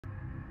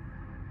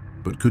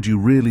But could you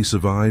really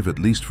survive, at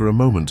least for a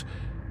moment,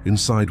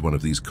 inside one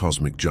of these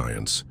cosmic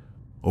giants?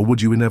 Or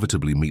would you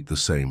inevitably meet the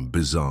same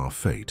bizarre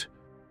fate?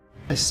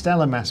 A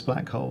stellar mass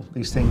black hole,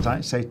 these things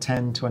like say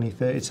 10, 20,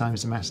 30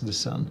 times the mass of the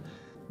sun,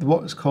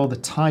 what's called the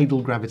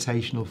tidal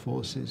gravitational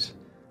forces.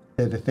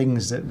 They're the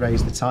things that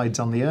raise the tides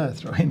on the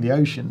Earth, right, in the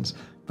oceans,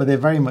 but they're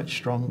very much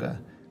stronger.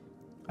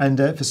 And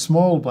for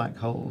small black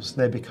holes,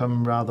 they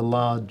become rather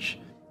large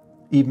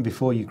even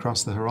before you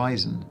cross the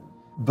horizon.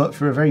 But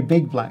for a very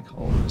big black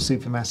hole, a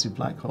supermassive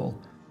black hole,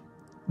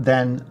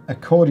 then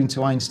according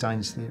to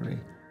Einstein's theory,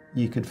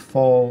 you could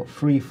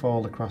free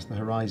fall across the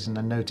horizon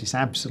and notice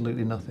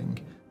absolutely nothing.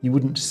 You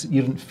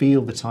wouldn't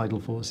feel the tidal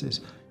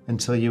forces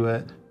until you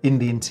were in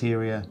the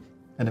interior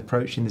and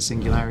approaching the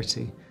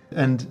singularity.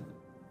 And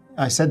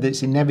I said that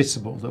it's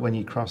inevitable that when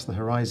you cross the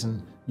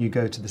horizon, you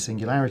go to the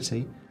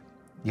singularity,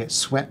 you get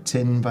swept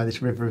in by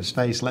this river of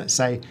space, let's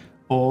say,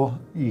 or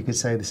you could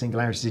say the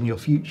singularity is in your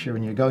future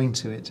and you're going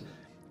to it.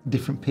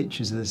 Different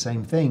pictures of the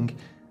same thing.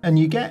 And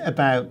you get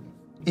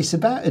it's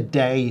about a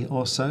day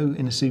or so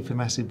in a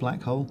supermassive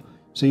black hole.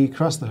 So you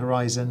cross the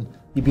horizon,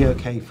 you'd be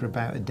okay for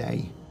about a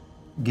day.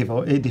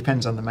 It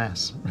depends on the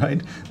mass,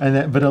 right?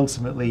 But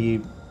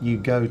ultimately you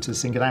go to the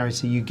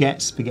singularity, you get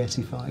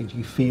spaghettified,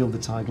 you feel the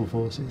tidal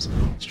forces,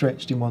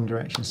 stretched in one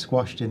direction,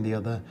 squashed in the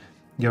other,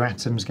 your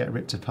atoms get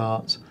ripped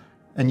apart,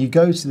 and you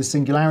go to the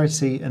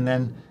singularity, and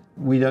then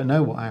we don't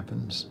know what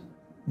happens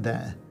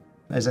there.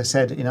 As I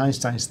said, in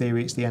Einstein's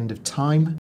theory, it's the end of time.